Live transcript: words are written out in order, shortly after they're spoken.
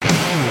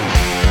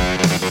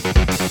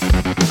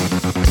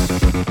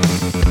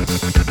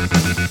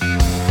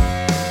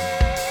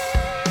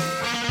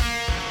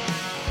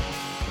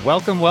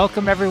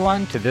Welcome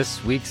everyone to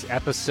this week's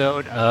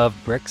episode of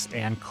Bricks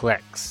and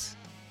Clicks.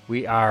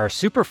 We are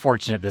super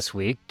fortunate this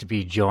week to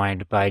be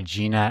joined by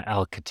Gina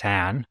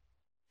Kattan.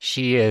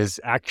 She is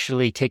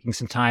actually taking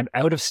some time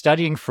out of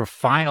studying for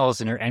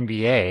finals in her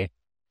MBA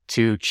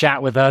to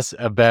chat with us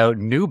about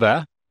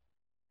Nuba,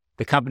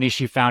 the company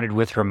she founded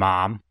with her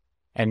mom.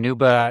 And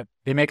Nuba,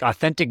 they make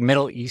authentic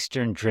Middle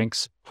Eastern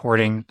drinks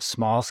supporting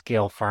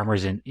small-scale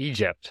farmers in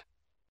Egypt.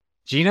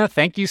 Gina,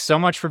 thank you so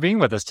much for being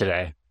with us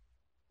today.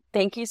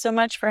 Thank you so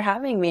much for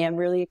having me. I'm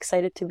really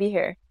excited to be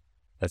here.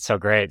 That's so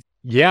great.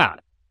 Yeah.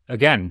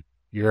 Again,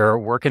 you're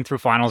working through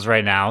finals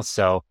right now,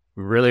 so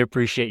we really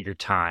appreciate your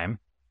time.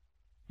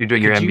 You're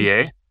doing your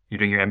MBA? You're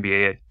doing your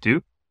MBA at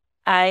Duke?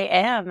 I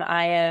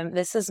am.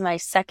 This is my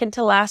second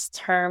to last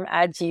term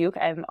at Duke.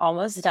 I'm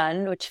almost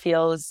done, which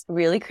feels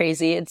really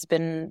crazy.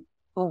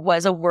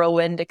 Was a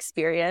whirlwind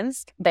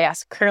experience.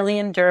 Currently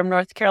in Durham,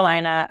 North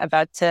Carolina,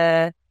 about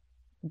to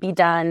be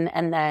done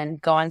and then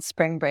go on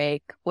spring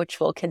break, which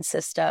will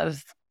consist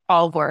of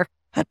all work,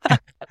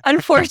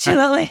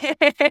 unfortunately.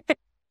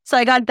 So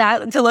I got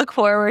that to look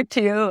forward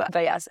to.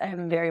 But yes,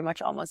 I'm very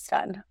much almost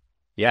done.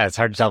 Yeah, it's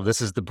hard to tell if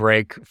this is the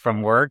break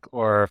from work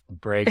or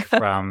break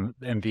from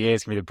the MBA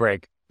is going to be the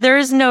break. There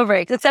is no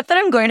break, except that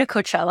I'm going to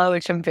Coachella,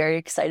 which I'm very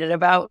excited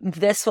about.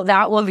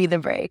 That will be the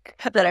break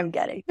that I'm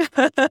getting.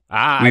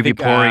 Will you be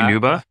pouring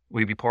Nuba? Will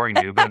you be pouring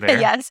Nuba there?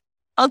 Yes,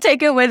 I'll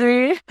take it with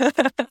me.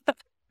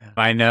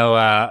 I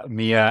know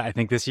Mia, I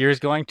think this year is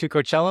going to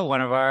Coachella,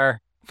 one of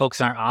our folks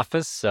in our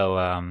office.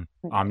 So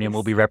Omnium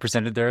will be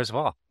represented there as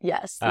well.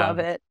 Yes, love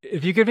it.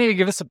 If you could maybe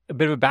give us a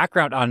bit of a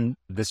background on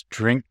this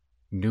drink,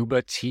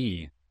 Nuba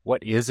tea.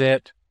 What is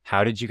it?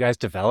 How did you guys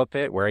develop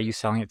it? Where are you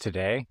selling it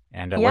today?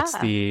 And what's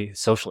the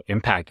social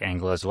impact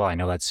angle as well? I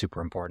know that's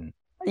super important.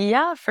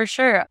 Yeah, for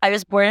sure. I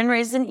was born and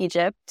raised in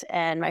Egypt,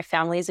 and my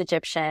family is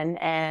Egyptian,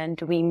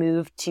 and we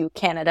moved to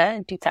Canada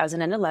in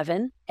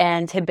 2011.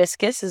 And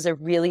hibiscus is a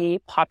really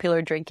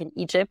popular drink in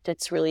Egypt.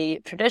 It's really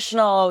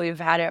traditional.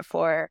 We've had it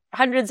for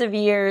hundreds of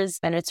years,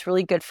 and it's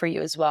really good for you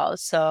as well.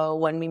 So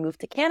when we moved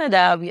to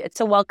Canada, it's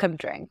a welcome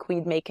drink.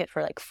 We'd make it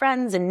for like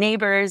friends and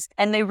neighbors,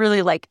 and they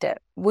really liked it,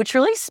 which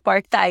really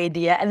sparked the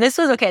idea. And this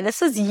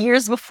was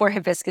years before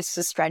hibiscus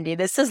was trendy.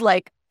 This is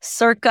like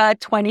circa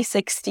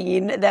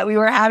 2016 that we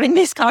were having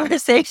these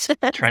conversations.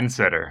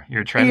 Trendsetter.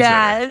 You're a trendsetter.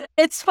 Yeah.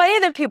 It's funny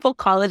that people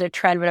call it a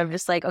trend, but I'm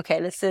just like, okay,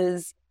 this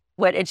is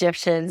what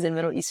Egyptians and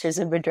Middle Easterns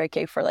have been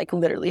drinking for like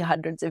literally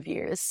hundreds of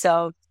years.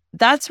 So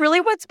that's really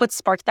what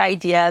sparked the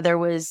idea. There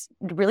was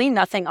really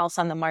nothing else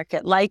on the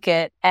market like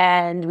it.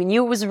 And we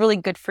knew it was really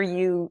good for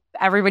you.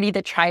 Everybody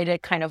that tried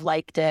it kind of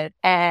liked it.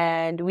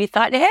 And we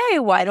thought, hey,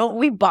 why don't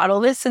we bottle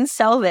this and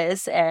sell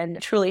this?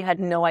 And truly had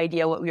no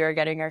idea what we were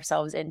getting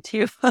ourselves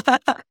into.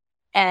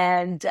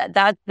 And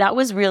that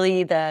was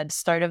really the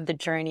start of the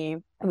journey.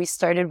 We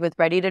started with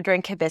ready to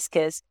drink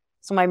hibiscus.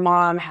 So my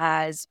mom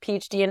has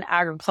PhD in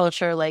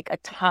agriculture, like a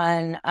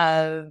ton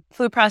of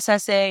food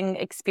processing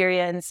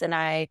experience. And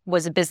I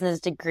was a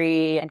business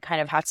degree and kind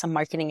of had some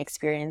marketing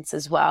experience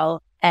as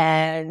well.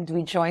 And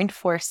we joined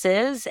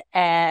forces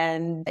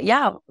and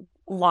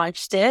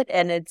launched it.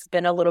 And it's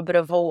been a little bit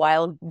of a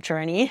wild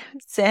journey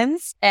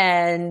since.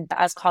 And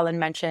as Colin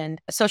mentioned,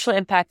 social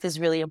impact is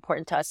really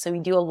important to us. So we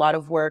do a lot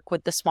of work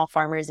with the small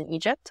farmers in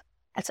Egypt.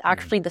 It's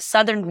actually the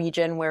southern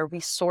region where we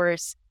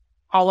source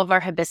all of our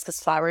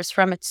hibiscus flowers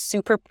from. It's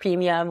super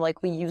premium.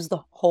 Like we use the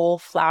whole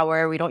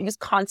flower. We don't use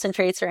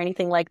concentrates or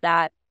anything like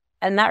that.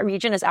 And that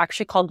region is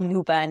actually called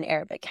Nuba in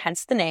Arabic,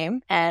 hence the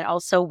name. And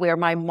also where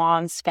my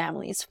mom's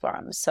family is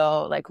from.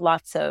 So like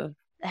lots of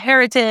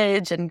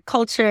heritage and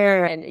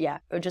culture and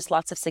just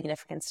lots of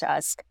significance to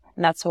us.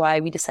 And that's why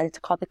we decided to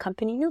call the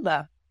company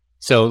Nuba.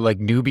 So like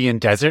Nubian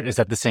desert, is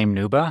that the same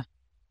Nuba?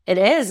 It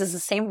is. It's the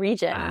same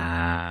region.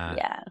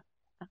 Yeah.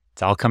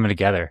 It's all coming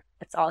together.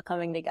 It's all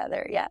coming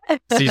together, yeah.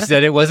 So you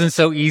said it wasn't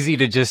so easy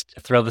to just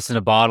throw this in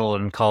a bottle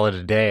and call it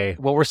a day.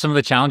 What were some of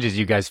the challenges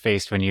you guys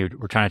faced when you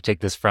were trying to take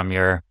this from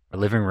your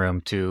living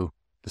room to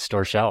the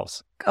store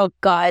shelves? Oh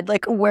God,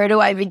 like where do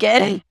I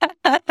begin?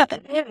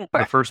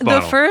 The first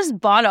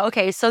bottle.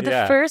 Okay, so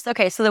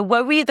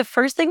the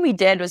first thing we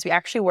did was we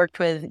actually worked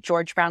with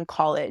George Brown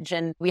College,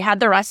 and we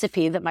had the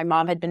recipe that my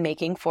mom had been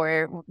making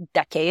for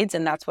decades,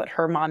 and that's what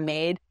her mom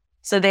made.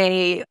 So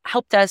they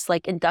helped us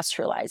like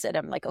industrialize it.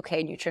 I'm like,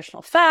 okay,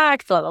 nutritional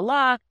facts, blah, blah,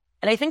 blah.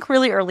 And I think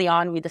really early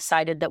on, we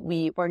decided that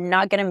we were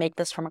not going to make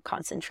this from a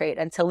concentrate.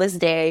 Until this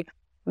day,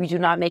 we do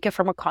not make it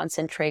from a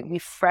concentrate. We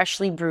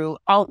freshly brew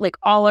all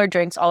our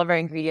drinks, all of our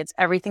ingredients,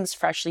 everything's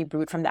freshly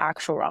brewed from the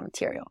actual raw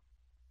material.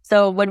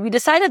 So when we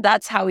decided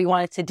that's how we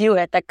wanted to do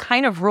it, that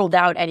kind of ruled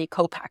out any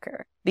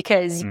co-packer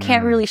because you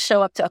can't really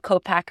show up to a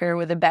co-packer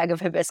with a bag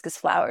of hibiscus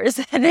flowers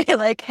and they're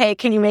like, hey,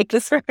 can you make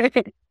this for me?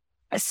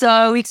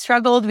 So we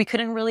struggled. We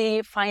couldn't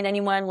really find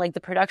anyone. Like the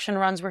production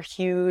runs were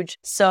huge.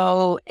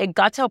 So it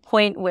got to a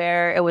point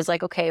where it was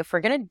like, okay, if we're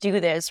going to do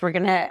this, we're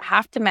going to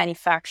have to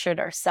manufacture it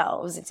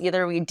ourselves. It's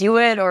either we do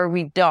it or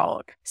we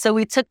don't. So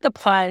we took the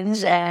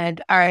plunge,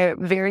 and our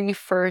very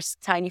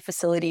first tiny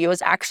facility, it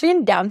was actually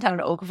in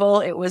downtown Oakville.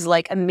 It was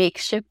like a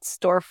makeshift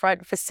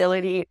storefront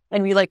facility.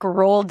 And we like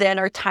rolled in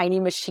our tiny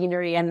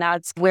machinery, and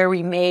that's where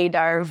we made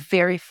our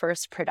very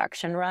first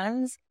production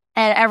runs.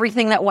 And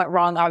everything that went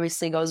wrong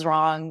obviously goes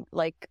wrong,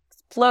 like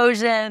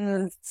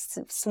explosions,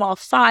 small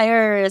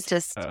fires,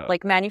 just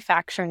like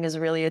manufacturing is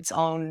really its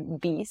own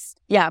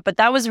beast. Yeah, but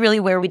that was really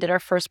where we did our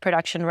first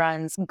production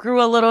runs,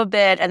 grew a little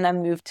bit, and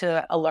then moved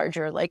to a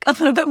larger, like a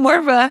little bit more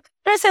of a,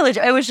 did I say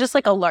larger? It was just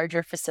like a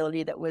larger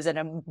facility that was in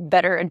a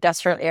better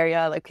industrial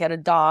area. Like we had a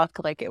dock,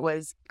 like it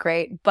was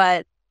great.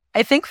 But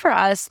I think for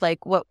us, like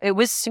it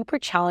was super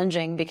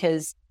challenging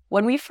because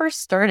when we first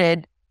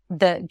started,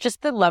 the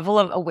level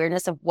of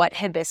awareness of what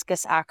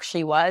hibiscus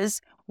actually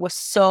was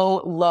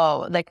so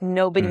low. Like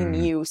nobody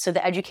knew. So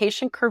the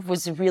education curve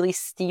was really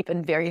steep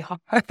and very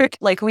hard.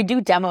 Like we do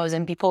demos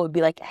and people would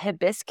be like,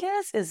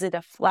 hibiscus? Is it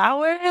a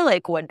flower?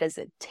 Like what does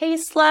it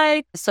taste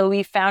like? So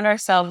we found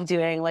ourselves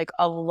doing like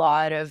a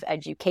lot of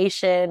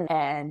education,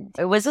 and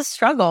it was a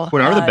struggle.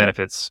 What are the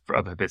benefits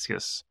of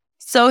hibiscus?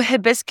 So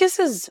hibiscus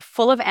is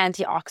full of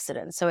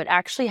antioxidants. So it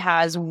actually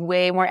has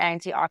way more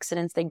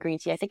antioxidants than green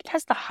tea. I think it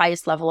has the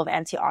highest level of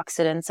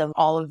antioxidants of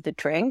all of the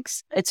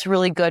drinks. It's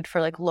really good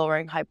for like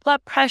lowering high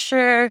blood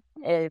pressure.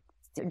 It's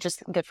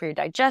just good for your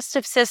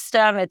digestive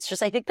system. It's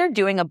just, I think they're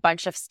doing a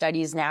bunch of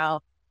studies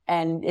now,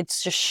 and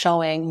it's just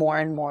showing more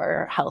and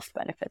more health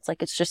benefits.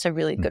 Like it's just a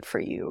really good for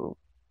you.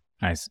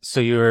 Nice. So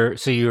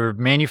you're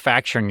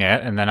manufacturing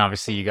it, and then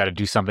obviously you got to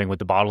do something with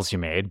the bottles you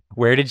made.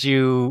 Where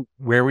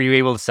were you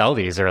able to sell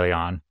these early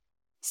on?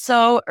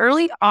 So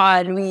early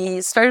on,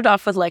 we started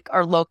off with like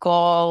our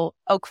local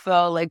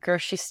Oakville, like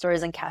grocery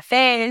stores and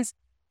cafes.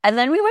 And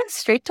then we went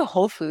straight to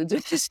Whole Foods,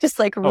 which is just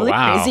like really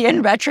crazy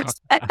in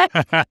retrospect.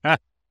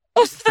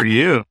 For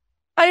you.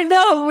 I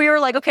know. We were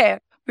like, okay,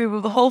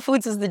 Whole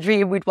Foods is the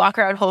dream. We'd walk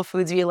around Whole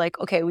Foods, be like,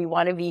 okay, we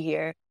want to be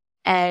here.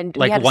 And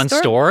like one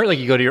store? Like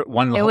you go to your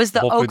one It was the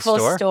Whole Foods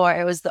Oakville store.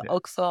 It was the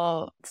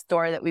Oakville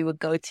store that we would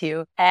go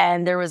to.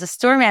 And there was a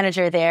store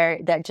manager there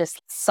that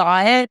just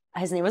saw it.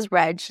 His name was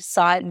Reg,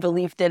 saw it,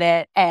 believed in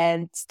it,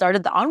 and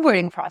started the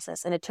onboarding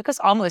process. And it took us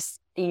almost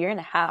a year and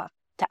a half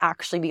to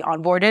actually be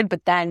onboarded.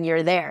 But then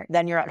you're there.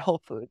 Then you're at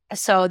Whole Foods.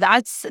 So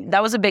that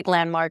was a big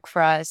landmark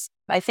for us.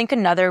 I think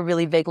another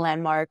really big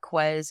landmark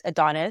was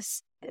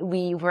Adonis.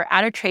 We were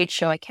at a trade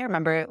show. I can't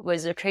remember. It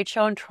was a trade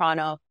show in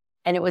Toronto.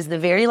 And it was the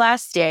very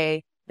last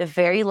day, the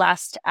very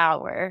last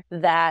hour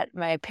that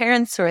my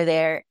parents were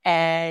there,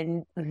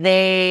 and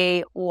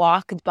they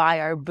walked by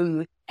our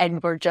booth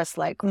and were just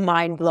like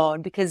mind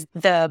blown because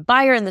the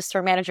buyer and the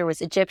store manager was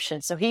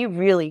Egyptian. So he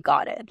really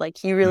got it. Like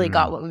he really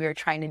got what we were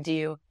trying to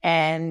do.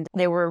 And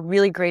they were a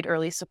really great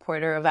early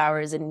supporter of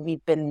ours, and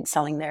we've been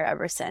selling there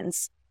ever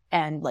since.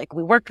 And like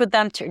we worked with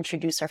them to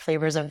introduce our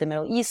flavors of the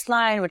Middle East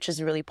line, which is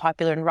really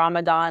popular in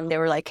Ramadan. They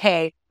were like,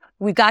 hey,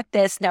 we got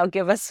this, now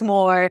give us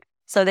more.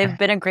 So they've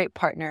been a great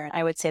partner.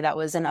 I would say that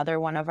was another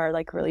one of our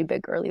like really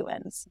big early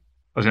wins.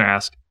 I was going to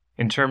ask,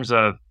 in terms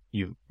of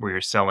where you're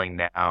selling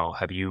now,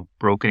 have you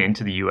broken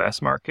into the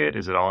U.S. market?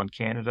 Is it all in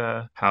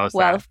Canada? How is that?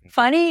 Well,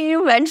 funny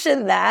you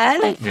mentioned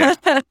that. Yeah.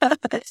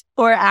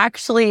 We're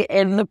actually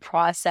in the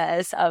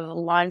process of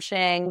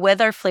launching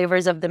with our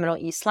flavors of the Middle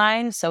East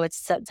line. So it's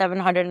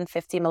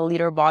 750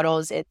 milliliter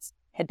bottles. It's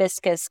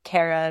hibiscus,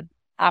 carob,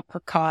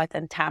 apricot,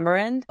 and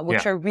tamarind,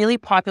 which are really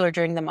popular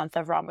during the month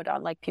of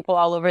Ramadan. Like people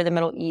all over the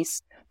Middle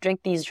East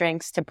drink these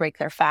drinks to break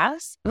their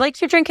fast. Like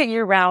you drink it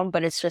year round,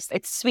 but it's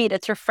sweet,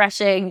 it's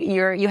refreshing.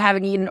 You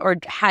haven't eaten or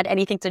had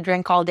anything to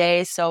drink all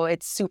day, so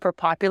it's super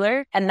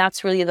popular. And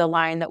that's really the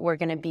line that we're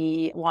going to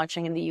be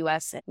launching in the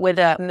US with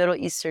a Middle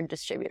Eastern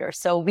distributor.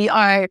 So we're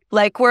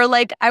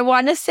I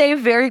want to say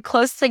very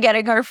close to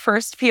getting our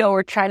first PO.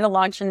 We're trying to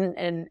launch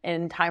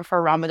in time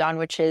for Ramadan,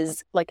 which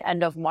is like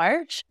end of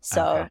March.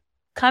 So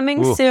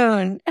coming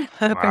soon.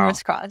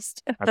 Fingers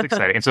crossed. That's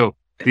exciting. And so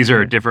these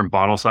are different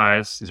bottle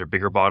size. These are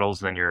bigger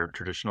bottles than your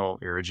traditional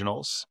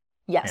originals.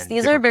 Yes,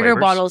 these are bigger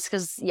bottles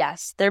because,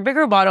 they're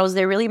bigger bottles.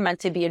 They're really meant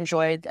to be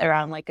enjoyed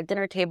around like a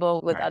dinner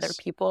table with other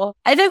people.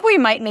 I think we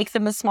might make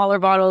them as smaller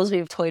bottles.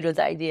 We've toyed with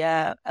the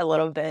idea a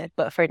little bit,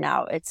 but for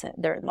now,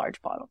 they're in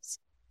large bottles.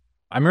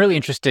 I'm really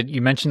interested.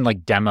 You mentioned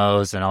like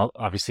demos, and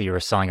obviously you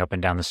were selling up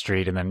and down the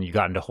street, and then you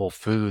got into Whole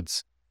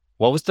Foods.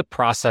 What was the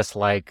process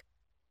like?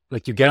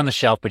 Like you get on the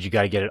shelf, but you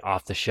got to get it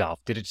off the shelf.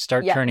 Did it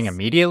start turning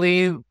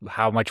immediately?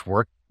 How much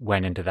work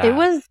went into that?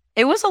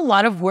 It was a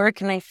lot of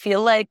work, and I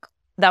feel like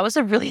that was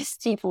a really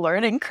steep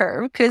learning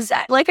curve because,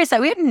 like I said,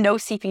 we had no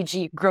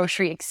CPG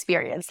grocery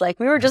experience. Like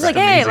we were just like,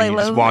 hey, like, you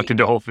just walked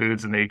into Whole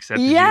Foods and they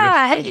accepted you.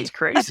 Yeah, It's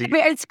crazy.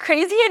 It's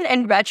crazy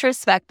in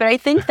retrospect, but I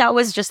think that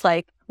was just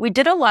like we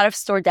did a lot of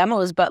store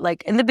demos, but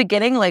like in the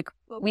beginning, like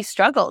we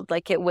struggled.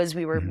 Like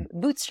we were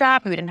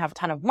bootstrapped. We didn't have a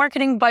ton of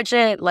marketing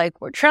budget.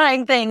 Like we're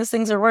trying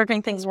things are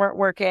working, things weren't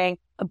working.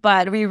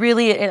 But we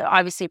really,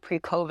 obviously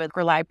pre-COVID,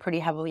 relied pretty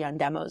heavily on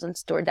demos and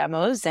store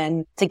demos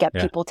and to get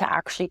people to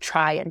actually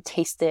try and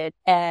taste it.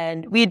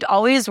 And we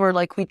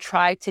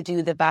tried to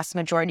do the vast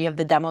majority of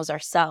the demos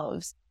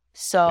ourselves.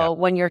 So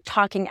when you're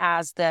talking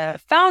as the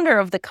founder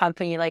of the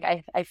company, like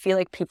I feel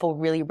like people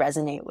really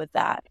resonate with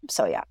that.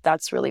 So yeah,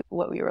 that's really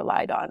what we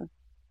relied on.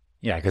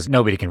 Yeah, because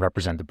nobody can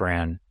represent the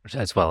brand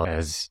as well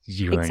as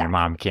you and your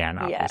mom can,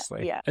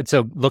 obviously. Yeah. And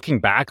so looking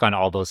back on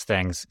all those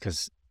things,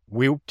 because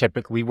we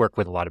typically work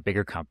with a lot of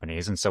bigger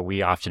companies, and so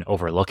we often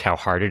overlook how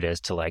hard it is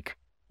to like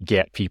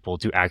get people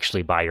to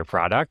actually buy your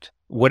product.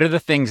 What are the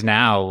things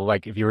now,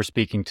 like if you were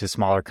speaking to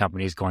smaller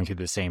companies going through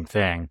the same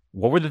thing,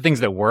 what were the things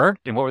that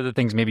worked and what were the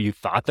things maybe you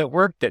thought that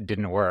worked that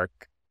didn't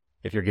work,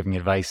 if you're giving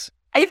advice?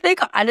 I think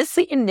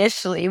honestly,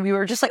 initially, we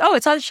were just like, oh,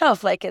 it's on the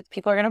shelf. Like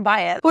people are going to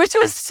buy it, which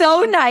was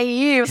so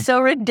naive, so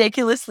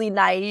ridiculously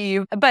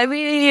naive. But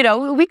we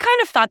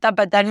kind of thought that,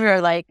 but then we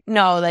were like,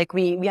 no, like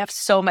we have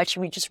so much.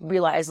 We just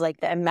realized like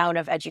the amount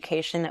of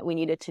education that we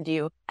needed to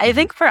do. I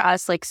think for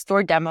us, like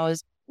store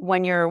demos,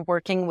 when you're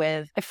working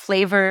with a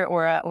flavor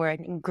or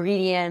an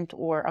ingredient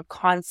or a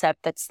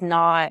concept that's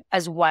not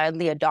as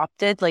widely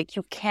adopted, like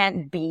you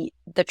can't beat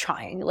the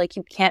trying. Like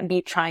you can't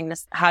beat trying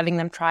this, having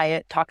them try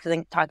it,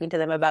 talking to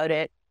them about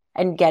it,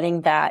 and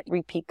getting that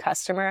repeat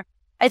customer.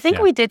 I think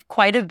we did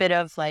quite a bit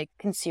of like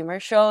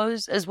consumer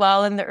shows as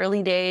well in the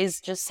early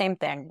days. Just same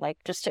thing, like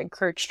just to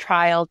encourage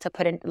trial, to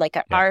put in like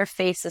our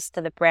faces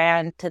to the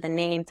brand, to the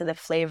name, to the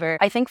flavor.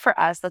 I think for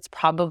us, that's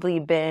probably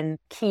been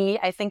key.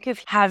 I think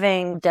if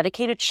having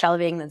dedicated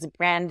shelving that's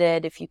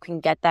branded, if you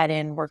can get that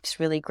in, works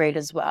really great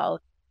as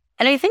well.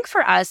 And I think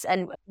for us,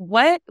 and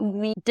what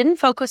we didn't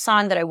focus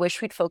on that I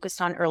wish we'd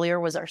focused on earlier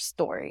was our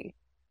story.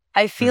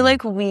 I feel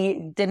like we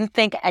didn't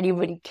think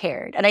anybody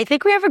cared. And I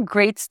think we have a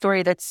great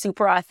story that's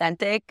super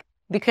authentic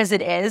because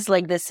it is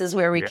like, this is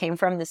where we came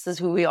from. This is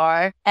who we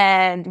are.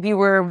 And we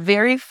were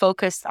very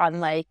focused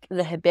on like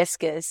the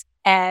hibiscus.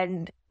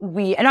 And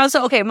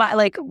also,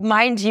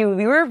 mind you,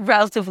 we were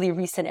relatively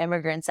recent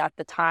immigrants at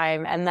the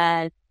time. And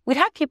then we'd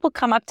have people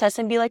come up to us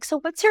and be like, so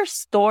what's your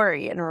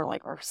story? And we're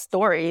like, our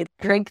story,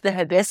 drink the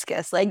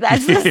hibiscus. Like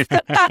that's the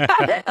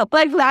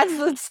that's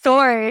the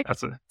story.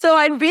 So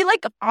I'd be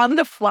like on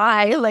the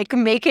fly, like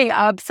making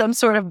up some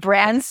sort of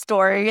brand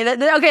story.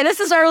 Okay, this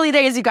is early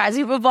days, you guys.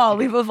 We've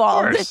evolved.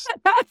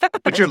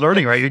 But you're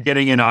learning, right? You're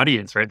getting an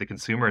audience, right? The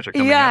consumers are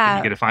coming up and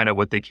you get to find out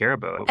what they care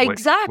about.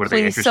 Exactly. What are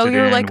they interested so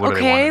you're in? like, What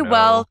okay,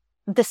 well,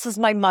 this is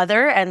my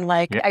mother. And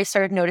like, I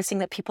started noticing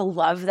that people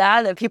love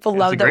that people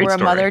love that we're a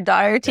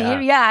mother-daughter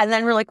team. Yeah. And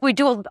then we're like, we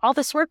do all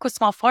this work with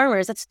small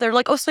farmers. They're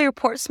like, oh, so you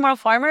support small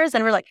farmers?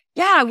 And we're like,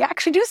 yeah, we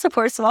actually do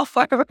support small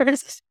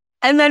farmers.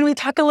 And then we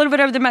talk a little bit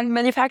of the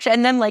manufacturer.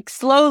 And then like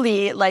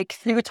slowly, like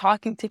through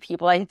talking to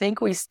people, I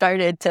think we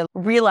started to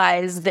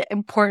realize the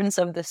importance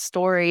of the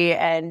story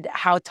and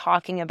how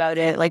talking about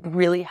it like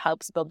really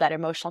helps build that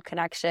emotional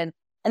connection.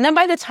 And then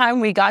by the time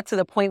we got to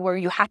the point where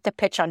you had to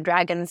pitch on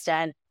Dragon's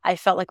Den, I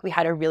felt like we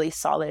had a really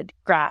solid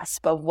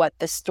grasp of what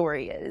the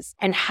story is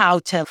and how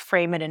to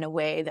frame it in a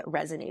way that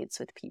resonates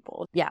with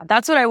people. Yeah,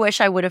 that's what I wish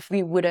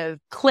we would have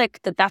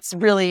clicked that's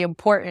really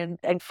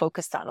important and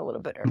focused on a little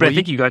bit earlier. But I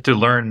think you got to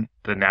learn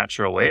the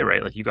natural way,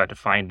 right? Like you got to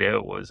find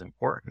out what was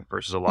important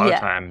versus a lot of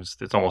times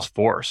it's almost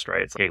forced,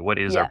 right? It's like, okay, what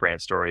is our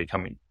brand story?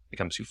 It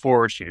comes too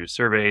forced, you do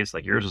surveys.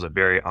 Like yours was a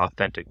very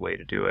authentic way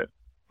to do it,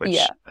 which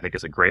I think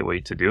is a great way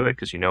to do it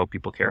because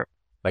people care.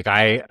 Like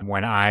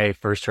when I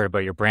first heard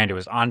about your brand, it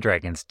was on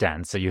Dragon's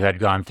Den. So you had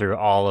gone through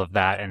all of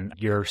that and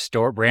your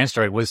brand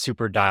story was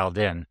super dialed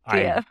in.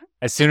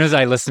 As soon as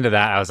I listened to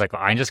that, I was like,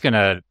 well, I'm just going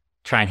to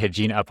try and hit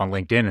Gina up on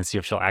LinkedIn and see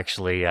if she'll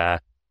actually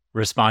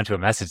respond to a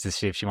message to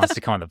see if she wants to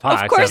come on the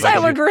pod. Of course I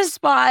would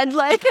respond.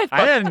 Like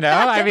I didn't know.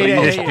 I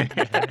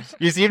mean,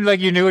 you seemed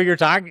like you knew what you're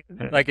talking,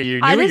 what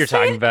you're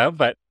talking about,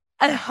 but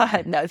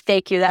no,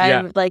 thank you.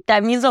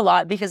 That means a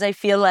lot because I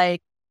feel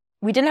like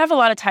we didn't have a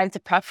lot of time to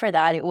prep for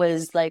that. It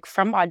was like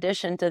from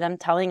audition to them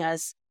telling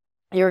us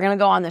you were going to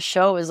go on the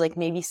show was like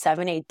maybe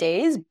 7-8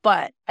 days.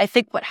 But I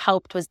think what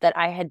helped was that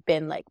I had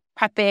been like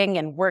prepping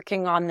and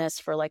working on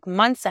this for like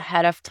months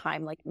ahead of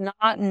time, like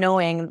not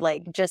knowing,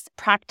 like just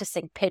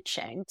practicing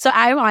pitching. So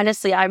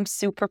I'm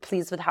super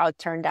pleased with how it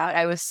turned out.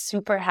 I was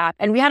super happy.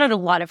 And we had a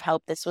lot of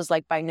help. This was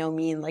like by no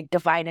means like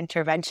divine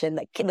intervention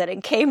that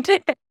it came to.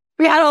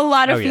 We had a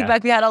lot of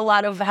feedback. We had a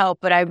lot of help,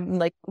 but I'm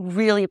like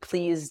really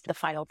pleased the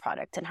final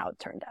product and how it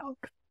turned out.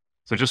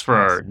 So just for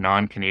our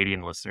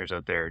non-Canadian listeners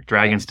out there,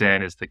 Dragon's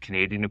Den is the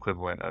Canadian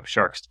equivalent of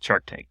Shark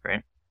Tank,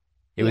 right?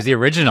 It was the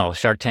original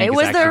Shark Tank. It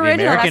was the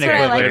original. American That's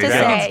what I like to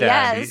say.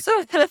 Yes.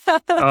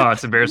 Oh,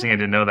 it's embarrassing. I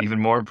didn't know that. Even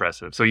more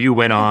impressive. So you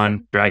went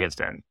on Dragon's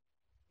Den.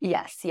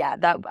 Yes. Yeah.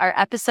 Our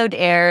episode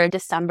aired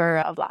December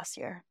of last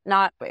year.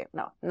 Not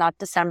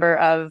December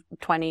of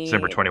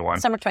December 21.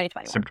 December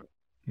 2021.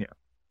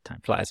 Time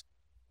flies.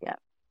 Yeah.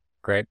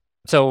 Great.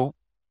 So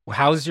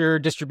how's your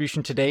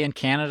distribution today in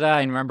Canada?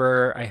 I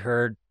remember I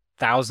heard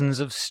thousands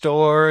of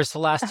stores the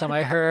last time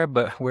I heard,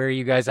 but where are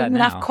you guys at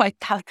now? Not quite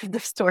thousands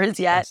of stores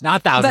yet. It's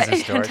not thousands of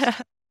stores.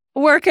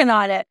 Working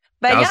on it.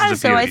 But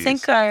thousands yeah, so I PODs.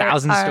 think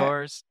Thousand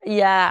stores.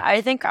 Yeah,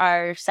 I think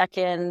our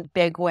second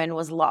big win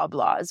was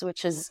Loblaws,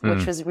 which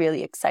was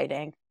really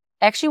exciting.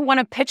 I actually won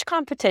a pitch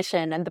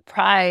competition, and the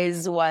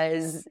prize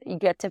was you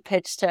get to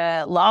pitch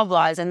to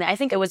Loblaws. And I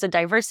think it was a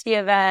diversity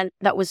event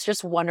that was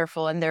just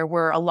wonderful. And there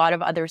were a lot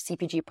of other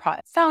CPG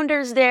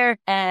founders there.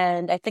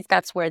 And I think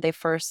that's where they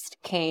first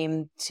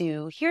came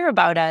to hear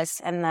about us.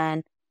 And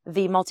then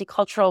the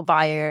multicultural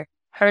buyer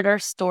heard our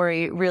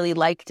story, really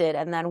liked it,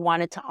 and then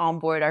wanted to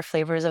onboard our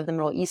Flavors of the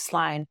Middle East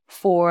line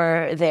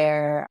for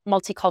their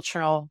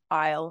multicultural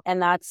aisle.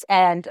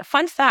 And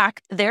fun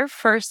fact, their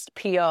first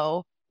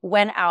PO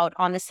went out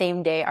on the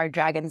same day our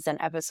Dragon's Den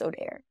episode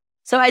aired.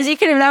 So as you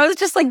can imagine, that was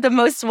just like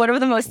one of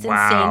the most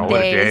insane what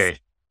a days. day.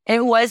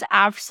 It was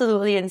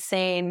absolutely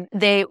insane.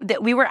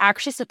 We were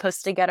actually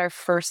supposed to get our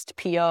first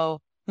PO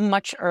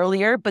much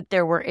earlier, but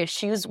there were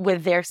issues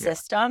with their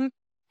system.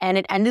 And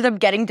it ended up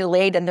getting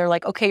delayed. And they're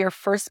like, okay, your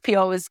first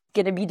PO is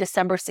going to be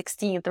December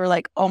 16th. We're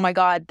like, oh my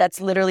God, that's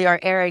literally our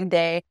airing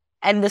day.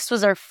 And this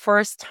was our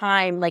first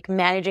time like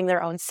managing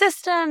their own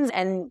systems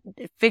and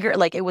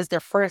it was their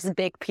first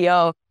big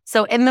PO.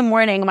 So in the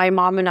morning, my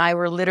mom and I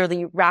were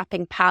literally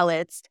wrapping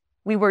pallets.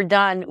 We were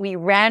done. We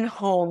ran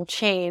home,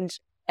 changed,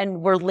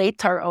 and were late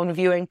to our own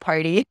viewing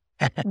party.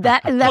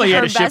 That Well, you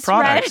had her to ship best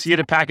products. friend, You had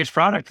to package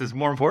product. Is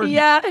more important.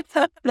 yeah,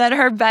 that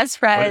her best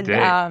friend,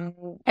 day.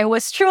 it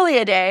was truly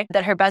a day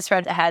that her best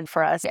friend had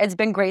for us. It's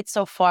been great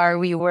so far.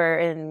 We've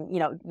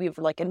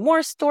like in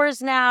more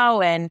stores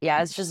now. And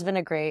yeah, it's been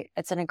a great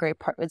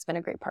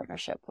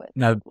partnership with.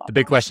 Now, Loblaws. the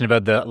big question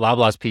about the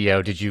Loblaws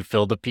PO, did you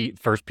fill the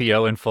first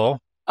PO in full?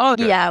 Oh,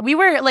 yeah. We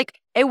were like,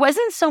 it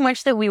wasn't so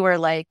much that we were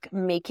like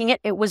making it.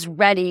 It was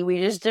ready. We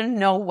just didn't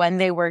know when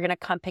they were going to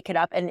come pick it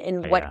up and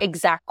in what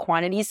exact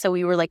quantity. So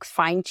we were like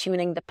fine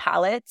tuning the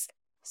pallets.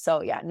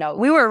 So yeah, no,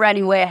 we were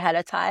ready way ahead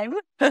of time.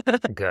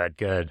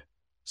 Good.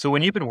 So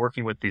when you've been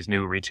working with these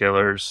new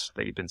retailers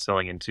that you've been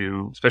selling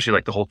into, especially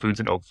like the Whole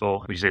Foods in Oakville,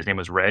 would you say his name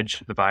was Reg,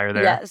 the buyer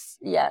there?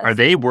 Yes. Are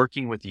they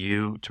working with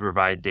you to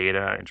provide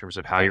data in terms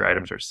of how your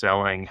items are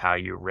selling, how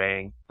you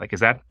rank? Like,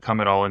 has that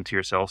come at all into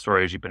your sales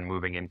story as you've been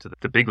moving into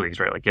the big leagues,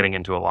 right? Like getting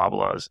into a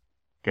Loblaws,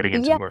 getting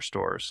into more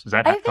stores. Does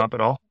that come up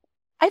at all?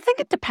 I think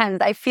it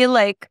depends. I feel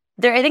like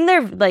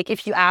they're like,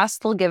 if you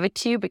ask, they'll give it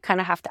to you, but kind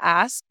of have to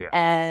ask. Yeah.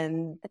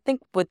 And I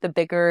think with the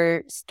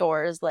bigger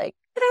stores, like,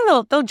 I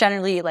think they'll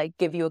generally like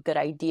give you a good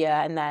idea.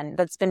 And then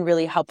that's been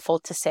really helpful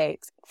to say,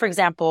 for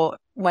example,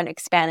 when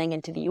expanding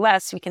into the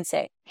US, we can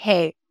say,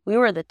 hey, we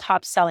were the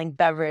top selling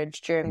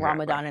beverage during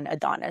Ramadan and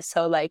Adonis.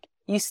 So like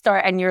you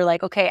start and you're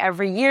like, okay,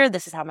 every year,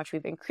 this is how much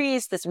we've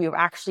increased. We've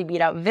actually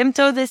beat out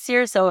Vimto this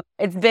year. So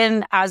it's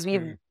been, as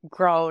we've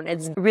grown,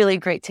 it's really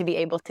great to be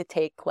able to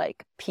take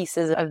like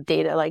pieces of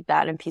data like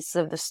that and pieces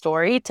of the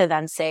story to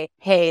then say,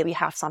 hey, we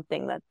have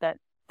something that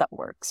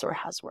works or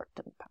has worked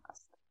in the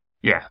past.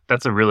 Yeah,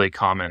 that's a really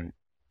common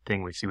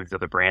thing we see with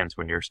other brands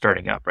when you're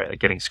starting up, right? Like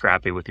getting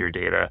scrappy with your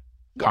data,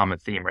 common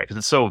theme, right? Because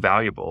it's so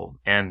valuable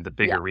and the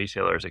bigger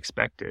retailers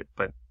expect it.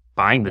 But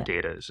buying the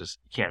data is just,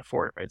 you can't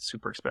afford it, right? It's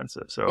super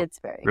expensive. So it's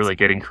very really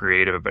getting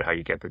creative about how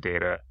you get the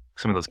data,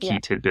 some of those key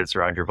tidbits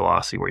around your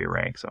velocity where you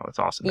rank. So it's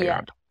awesome that you're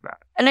on top of that.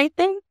 And I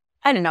think,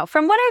 I don't know,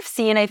 from what I've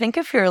seen, I think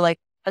if you're like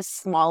a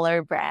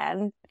smaller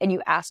brand and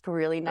you ask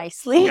really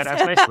nicely. Yeah,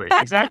 ask nicely.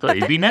 Exactly.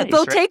 Be nice.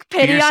 They'll take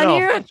pity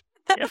on you.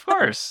 Yeah, of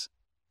course.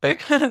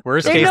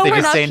 Worst case, they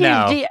just say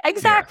no.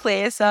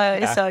 Exactly. Yeah.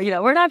 So,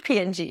 we're not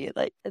P&G.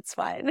 Like, it's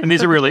fine. And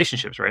these are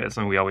relationships, right? That's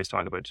something we always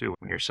talk about too.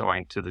 When you're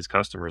selling to these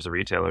customers, the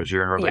retailers,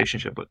 you're in a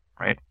relationship with,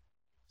 right?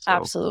 So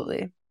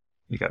absolutely.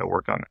 You got to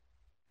work on it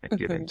and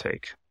give and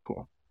take.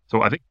 Cool.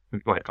 So I think,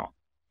 go ahead, Colin.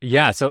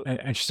 Yeah. So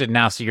interested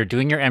now. So you're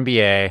doing your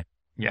MBA.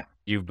 Yeah.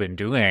 You've been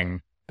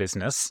doing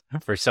business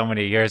for so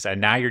many years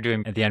and now you're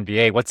doing the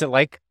MBA. What's it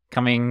like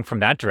coming from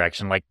that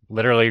direction? Like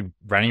literally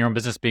running your own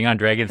business, being on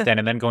Dragon's Den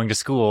and then going to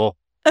school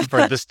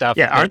for this stuff.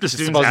 Yeah, aren't the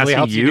students supposedly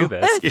asking you do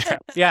this?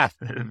 Yeah.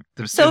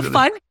 So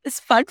fun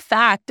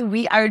fact,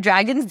 our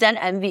Dragon's Den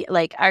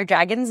our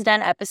Dragon's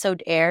Den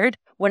episode aired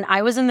when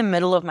I was in the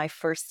middle of my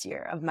first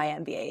year of my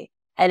MBA.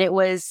 And it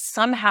was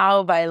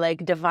somehow by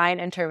like divine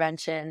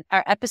intervention,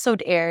 our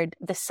episode aired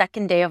the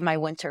second day of my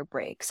winter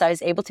break. So I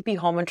was able to be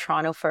home in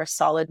Toronto for a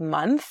solid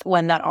month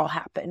when that all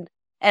happened.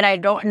 And I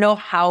don't know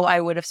how I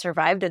would have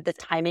survived if the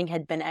timing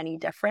had been any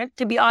different,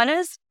 to be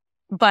honest.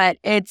 But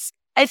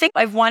I think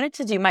I've wanted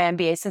to do my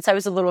MBA since I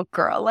was a little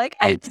girl. Like,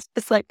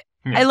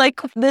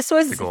 this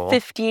was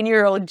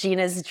 15-year-old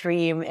Gina's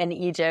dream in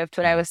Egypt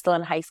when I was still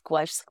in high school.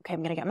 I was just, okay,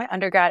 I'm going to get my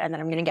undergrad and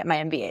then I'm going to get my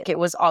MBA. It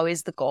was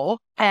always the goal.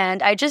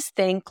 And I just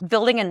think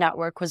building a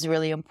network was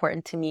really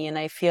important to me. And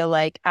I feel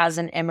like as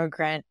an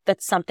immigrant,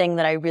 that's something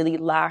that I really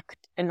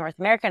lacked in North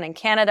America and in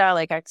Canada.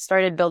 Like I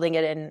started building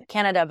it in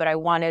Canada, but I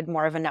wanted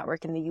more of a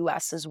network in the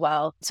US as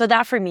well. So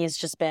that for me has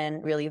just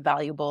been really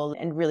valuable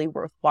and really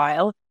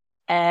worthwhile.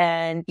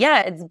 And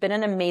yeah, it's been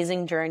an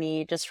amazing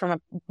journey just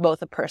from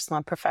both a personal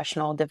and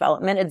professional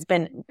development. It's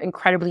been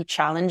incredibly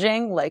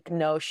challenging, like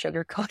no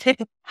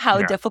sugarcoating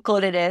how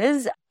difficult it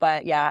is.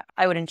 But yeah,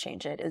 I wouldn't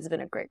change it. It's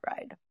been a great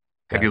ride.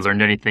 Have you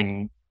learned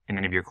anything in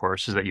any of your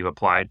courses that you've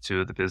applied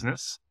to the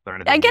business?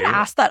 I get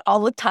asked that all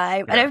the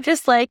time. And I'm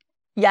just like,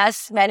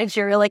 yes,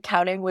 managerial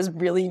accounting was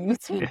really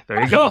useful. Yeah,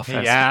 there you go.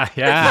 Yeah.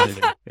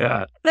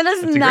 That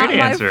is not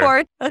my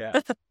forte.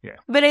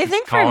 But I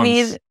think for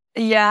me,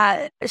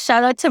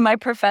 shout out to my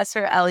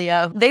professor,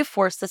 Elia. They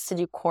forced us to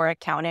do core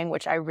accounting,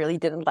 which I really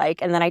didn't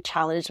like. And then I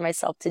challenged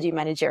myself to do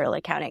managerial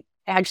accounting.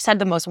 I just had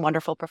the most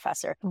wonderful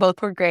professor.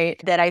 Both were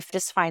great that I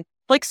just find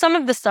like some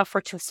of the stuff we're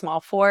too small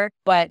for,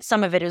 but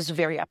some of it is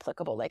very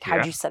applicable. Like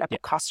how do you set up a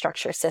cost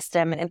structure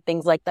system and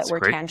things like that were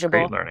tangible.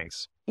 Great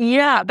learnings.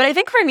 Yeah. But I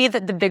think for me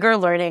that the bigger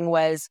learning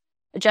was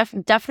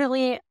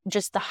definitely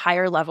just the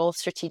higher level of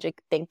strategic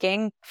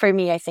thinking for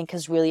me, I think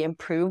has really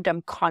improved.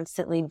 I'm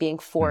constantly being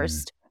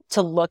forced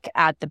to look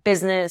at the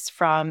business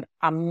from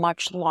a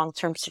much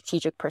long-term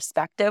strategic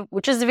perspective,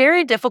 which is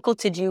very difficult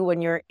to do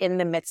when you're in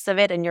the midst of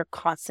it and you're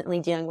constantly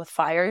dealing with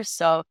fires.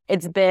 So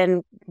it's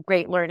been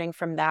great learning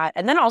from that.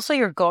 And then also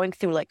you're going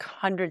through like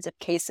hundreds of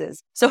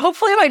cases. So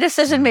hopefully my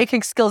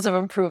decision-making skills have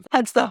improved.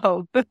 That's the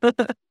hope.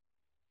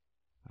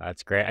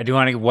 That's great. I do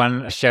want to give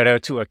one shout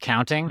out to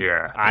accounting.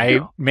 Yeah.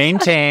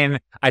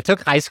 I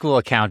took high school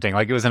accounting,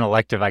 like it was an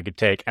elective I could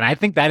take. And I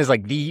think that is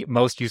like the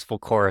most useful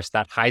course,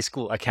 that high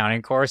school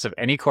accounting course of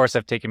any course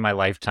I've taken in my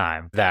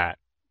lifetime.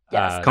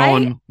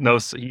 Colin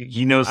knows,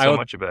 he knows so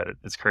much about it.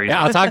 It's crazy.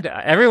 Yeah, I'll talk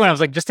to everyone. I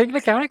was like, just take an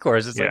accounting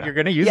course. It's like, you're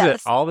going to use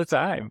it all the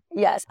time.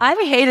 Yes. I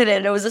hated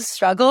it. It was a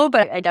struggle,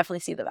 but I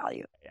definitely see the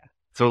value. Yeah.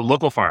 So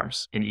local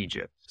farms in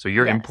Egypt. So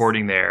you're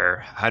importing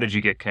there. How did you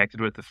get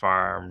connected with the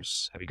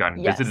farms? Have you gone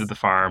and visited the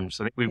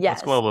farms? I think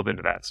let's go a little bit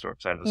into that side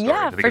of the story.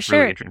 Yeah, I think for it's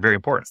sure. Really very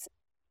important.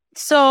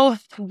 So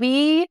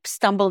we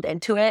stumbled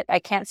into it. I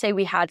can't say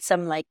we had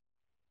some like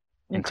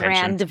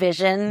grand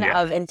vision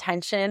of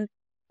intention.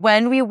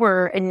 When we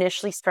were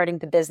initially starting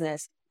the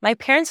business, my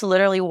parents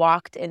literally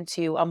walked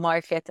into a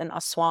market in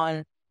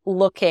Aswan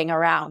looking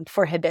around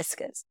for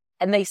hibiscus.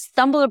 And they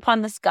stumbled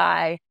upon this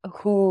guy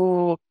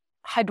who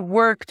had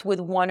worked with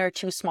one or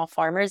two small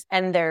farmers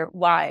and their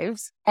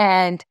wives,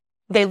 and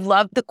they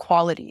loved the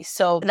quality.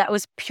 So that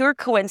was pure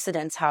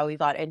coincidence how we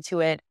got into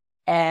it.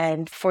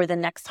 And for the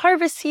next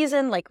harvest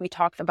season, like we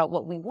talked about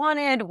what we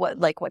wanted,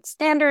 what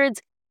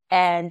standards.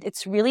 And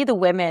it's really the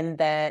women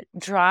that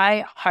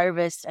dry,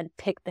 harvest, and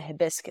pick the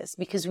hibiscus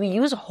because we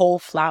use whole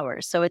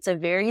flowers. So it's a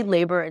very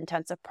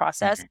labor-intensive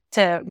process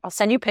I'll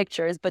send you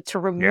pictures, but to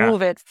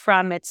remove it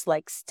from its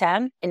like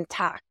stem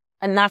intact.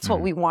 And that's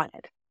what we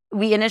wanted.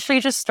 We initially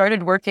just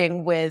started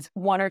working with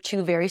one or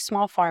two very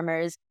small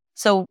farmers.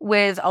 So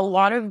with a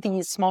lot of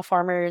these small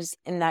farmers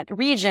in that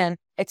region,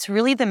 it's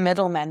really the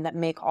middlemen that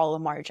make all the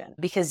margin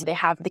because they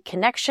have the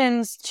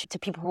connections to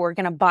people who are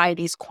going to buy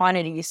these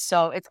quantities.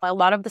 So it's a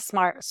lot of the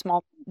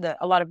small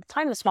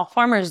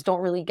farmers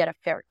don't really get a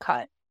fair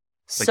cut.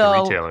 Like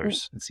the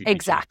retailers.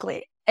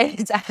 Exactly.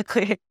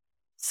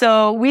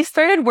 So we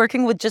started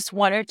working with just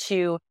one or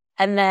two.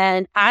 And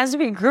then as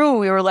we grew,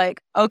 we were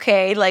like,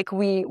 okay, like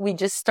we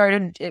just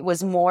started, it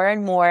was more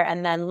and more.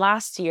 And then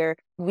last year,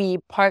 we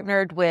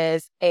partnered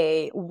with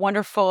a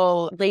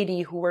wonderful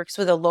lady who works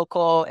with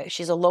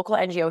she's a local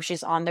NGO,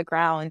 she's on the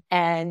ground.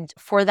 And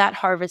for that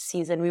harvest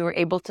season, we were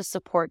able to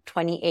support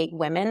 28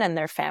 women and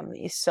their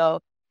families. So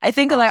I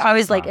think I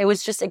was like, it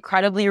was just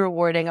incredibly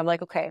rewarding. I'm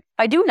like, okay, if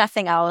I do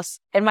nothing else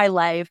in my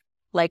life,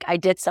 like I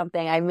did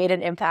something, I made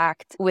an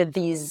impact with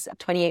these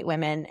 28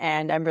 women,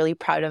 and I'm really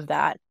proud of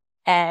that.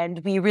 And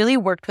we really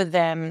worked with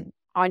them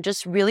on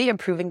just really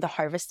improving the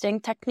harvesting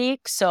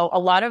technique. So a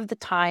lot of the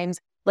times,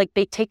 like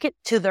they take it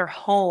to their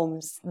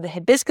homes, the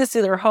hibiscus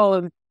to their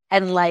home,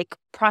 and like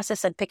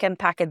process and pick and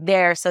pack it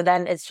there. So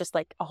then it's just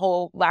like a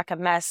whole whack of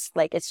mess.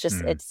 Like it's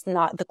just, it's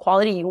not the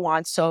quality you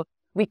want. So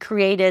we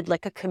created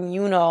like a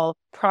communal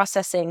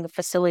processing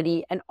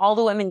facility, and all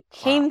the women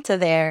came to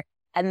there.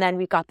 And then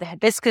we got the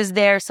hibiscus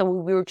there. So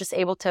we were just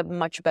able to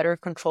much better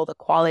control the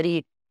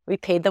quality. We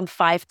paid them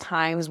 5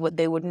 times what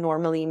they would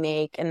normally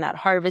make in that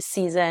harvest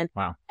season.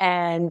 Wow.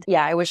 And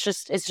yeah, it's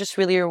just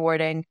really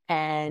rewarding.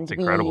 And it's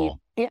incredible.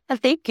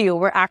 Thank you.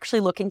 We're actually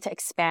looking to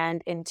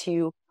expand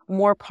into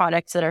more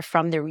products that are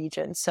from the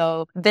region.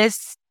 So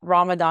this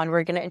Ramadan,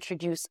 we're going to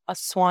introduce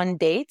Aswan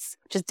dates,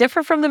 which is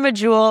different from the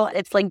Majul.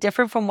 It's like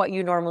different from what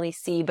you normally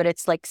see, but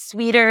it's like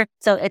sweeter.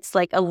 So it's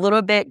like a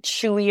little bit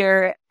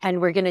chewier, and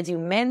we're going to do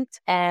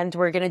mint, and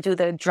we're going to do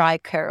the dry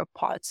carob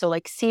pod. So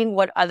like seeing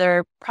what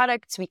other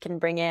products we can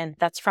bring in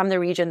that's from the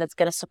region that's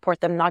going to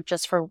support them, not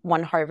just for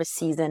one harvest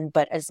season,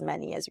 but as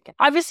many as we can.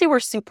 Obviously,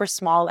 we're super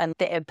small and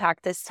the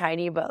impact is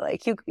tiny, but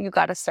like you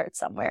got to start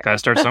somewhere. Got to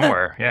start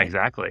somewhere. Yeah,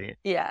 exactly.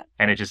 Yeah.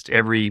 And it just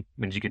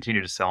when you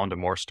continue to sell into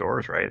more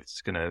stores, right,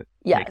 it's going to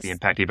make the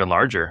impact even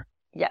larger.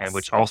 Yes. And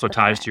which also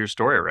ties to your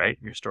story, right?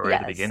 Your story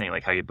at the beginning,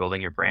 like how you're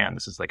building your brand.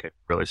 This is like a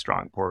really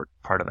strong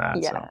part of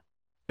that. Yeah. So.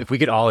 If we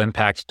could all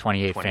impact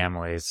 28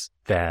 families,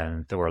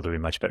 then the world would be a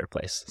much better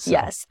place. So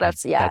yes,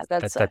 that's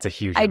a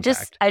huge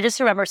impact. I just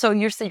remember. So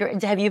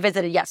have you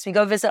visited? Yes, we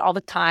go visit all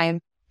the time.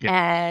 Yeah.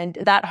 And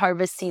that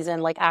harvest season,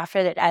 like after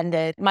it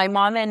ended, my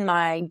mom and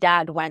my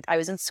dad went. I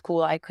was in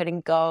school. I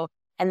couldn't go.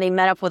 And they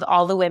met up with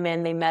all the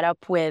women. They met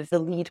up with the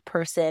lead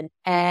person.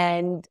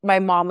 And my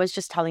mom was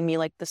just telling me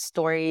like the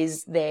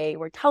stories they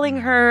were telling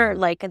her.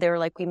 Like they were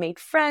like, we made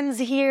friends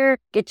here.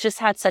 It just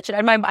had such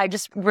an, and I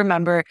just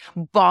remember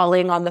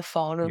bawling on the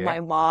phone with my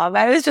mom.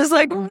 I was just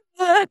like,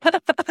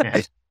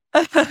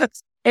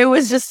 it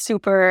was just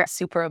super,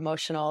 super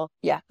emotional.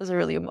 Yeah, it was a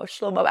really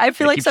emotional moment. I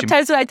feel like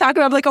sometimes when I talk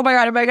about it, I'm like, oh my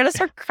God, am I going to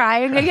start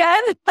crying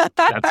again?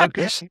 That's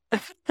okay.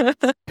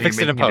 Fix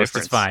it in post.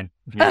 It's fine.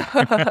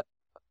 Yeah.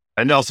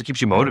 And it also keeps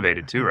you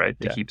motivated too, right?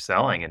 To keep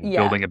selling and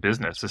building a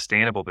business,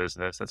 sustainable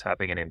business that's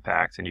having an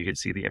impact. And you can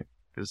see the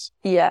impact.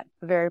 Yeah,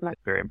 very much.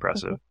 Very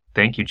impressive.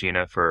 Thank you,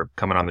 Gina, for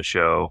coming on the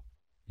show.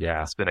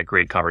 Yeah. It's been a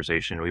great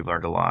conversation. We've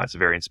learned a lot. It's a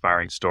very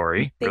inspiring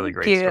story. Thank really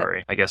great you.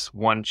 story. I guess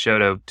one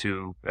shout out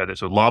to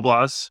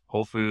Loblaws,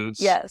 Whole Foods.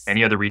 Yes.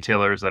 Any other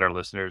retailers that our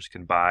listeners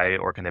can buy,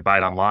 or can they buy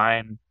it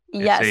online?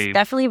 Yes,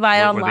 definitely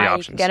buy it online.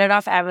 You can get it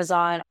off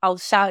Amazon. I'll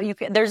shout you.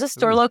 There's a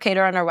store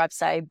locator on our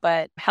website,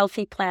 but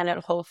Healthy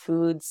Planet, Whole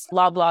Foods,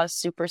 Loblaws,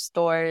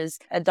 Superstores,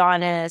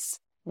 Adonis,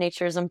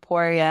 Nature's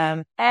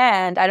Emporium.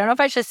 And I don't know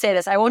if I should say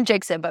this. I won't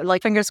jinx it, but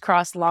like fingers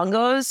crossed,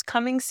 Longo's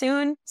coming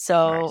soon.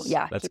 So nice.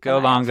 Yeah. Let's go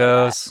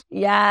Longo's.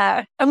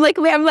 Yeah. I'm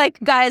like,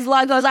 guys,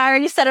 Longo's, I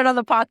already said it on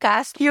the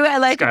podcast.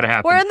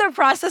 We're in the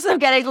process of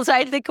getting, so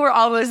I think we're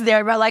almost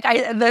there, but like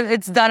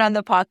it's done on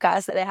the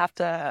podcast that I have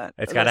to.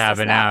 It's got to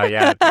happen now.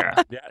 Yeah.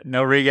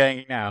 No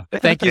regagging now.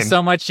 Thank you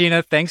so much,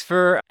 Gina. Thanks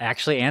for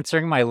actually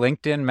answering my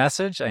LinkedIn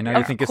message. I know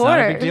you think it's not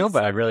a big deal,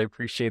 but I really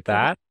appreciate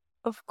that.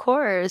 Of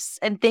course.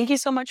 And thank you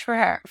so much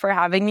for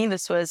having me.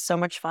 This was so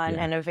much fun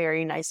and a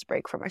very nice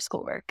break from our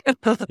schoolwork.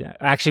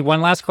 Actually,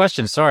 one last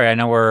question. Sorry, I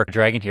know we're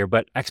dragging here,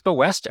 but Expo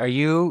West, are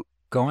you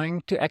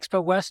going to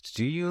Expo West?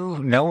 Do you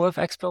know of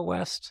Expo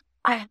West?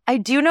 I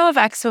do know of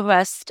Expo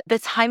West. The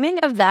timing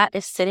of that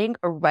is sitting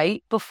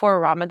right before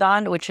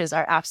Ramadan, which is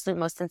our absolute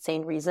most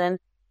insane reason.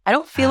 I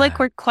don't feel like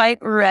we're quite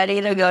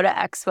ready to go to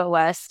Expo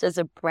West as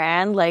a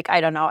brand. Like,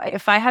 I don't know.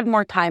 If I had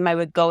more time, I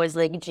would go as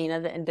like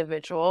Gina, the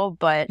individual.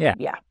 But yeah.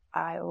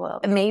 I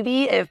will.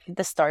 Maybe if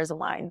the stars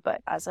align,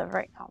 but as of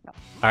right now, no.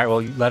 All right.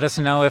 Well, let us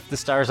know if the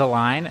stars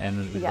align,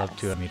 and we'd love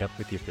to meet up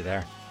with you for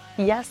there.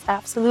 Yes,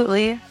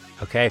 absolutely.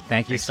 Okay.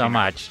 Thank you so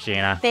much,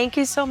 Gina. Thank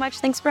you so much.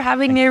 Thanks for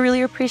having me. I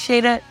really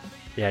appreciate it.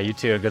 Yeah, you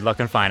too. Good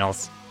luck in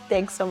finals.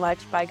 Thanks so much.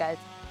 Bye, guys.